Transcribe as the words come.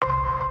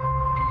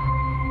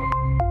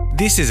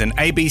This is an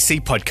ABC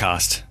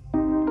podcast.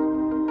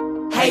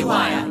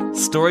 Haywire.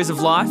 Stories of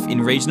life in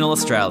regional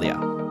Australia.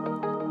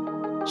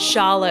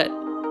 Charlotte,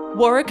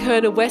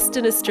 Warrakurna,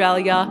 Western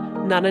Australia,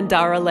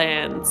 Ngundarra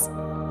lands.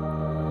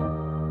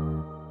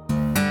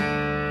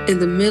 In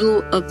the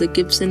middle of the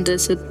Gibson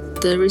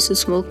Desert, there is a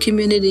small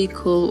community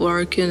called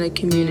Warrakurna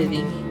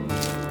Community.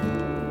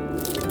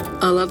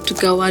 I love to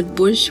go out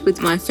bush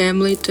with my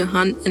family to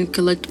hunt and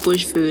collect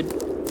bush food.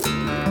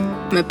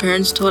 My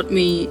parents taught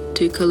me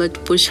to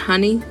collect bush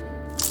honey.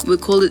 We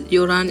call it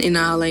yoran in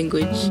our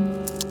language.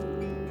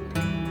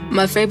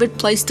 My favorite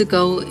place to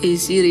go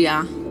is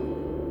Yiria.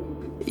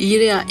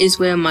 Yiria is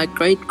where my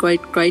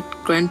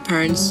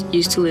great-great-great-grandparents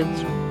used to live.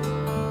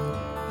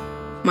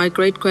 My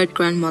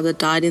great-great-grandmother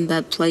died in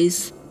that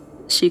place.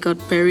 She got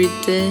buried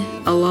there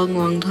a long,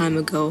 long time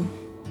ago.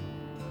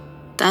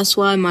 That's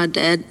why my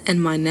dad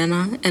and my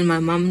nana and my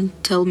mum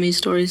tell me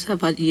stories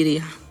about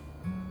Yiria.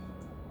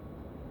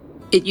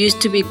 It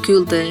used to be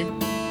cool there.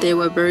 There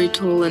were very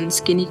tall and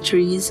skinny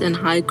trees and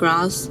high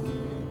grass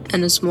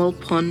and a small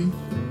pond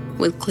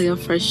with clear,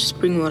 fresh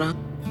spring water.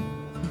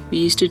 We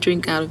used to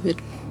drink out of it.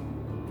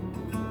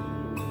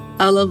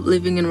 I love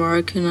living in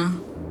Warrakurna,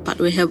 but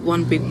we have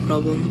one big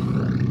problem.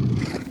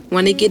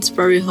 When it gets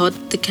very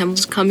hot, the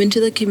camels come into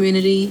the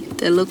community.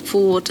 They look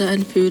for water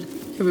and food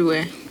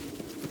everywhere.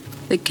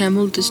 The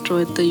camel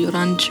destroyed the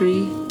yoran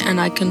tree, and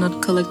I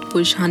cannot collect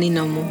bush honey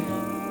no more.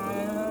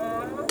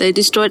 They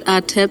destroyed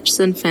our taps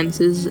and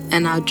fences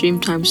and our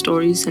Dreamtime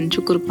stories and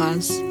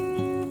chukurpas.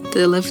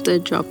 They left their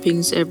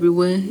droppings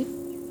everywhere.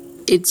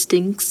 It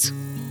stinks.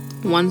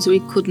 Once we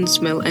couldn't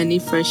smell any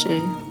fresh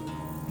air.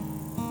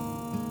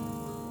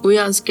 We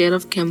are scared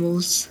of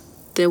camels.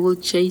 They will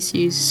chase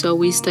you, so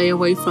we stay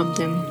away from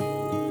them.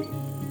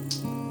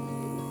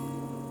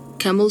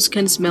 Camels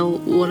can smell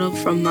water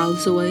from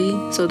miles away,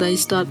 so they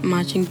start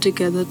marching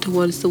together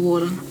towards the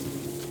water.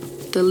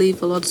 They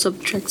leave lots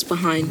of tracks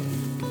behind.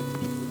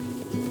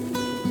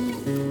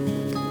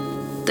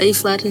 They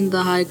flatten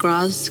the high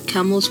grass.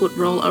 Camels would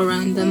roll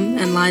around them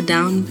and lie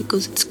down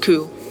because it's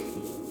cool.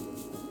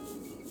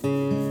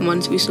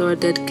 Once we saw a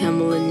dead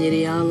camel in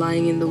Yiria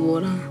lying in the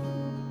water.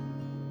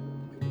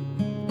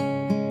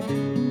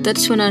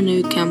 That's when I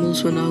knew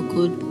camels were no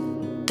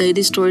good. They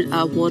destroyed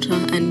our water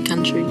and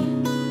country,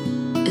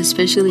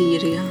 especially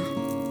Yiria.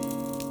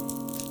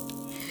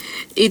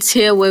 It's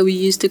here where we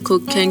used to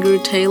cook kangaroo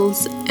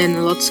tails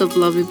and lots of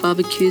lovely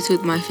barbecues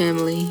with my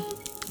family.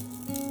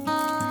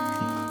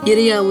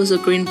 Yiria was a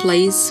green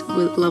place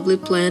with lovely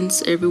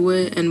plants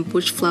everywhere and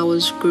bush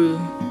flowers grew,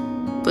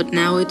 but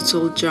now it's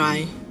all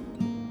dry.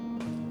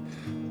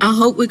 I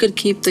hope we could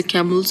keep the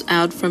camels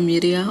out from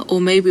Yiria,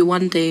 or maybe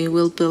one day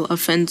we'll build a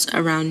fence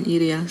around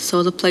Yiria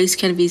so the place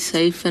can be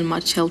safe and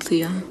much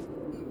healthier.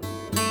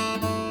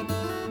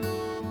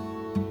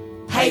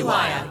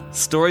 Haywire.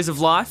 Stories of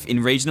life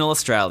in regional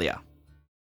Australia.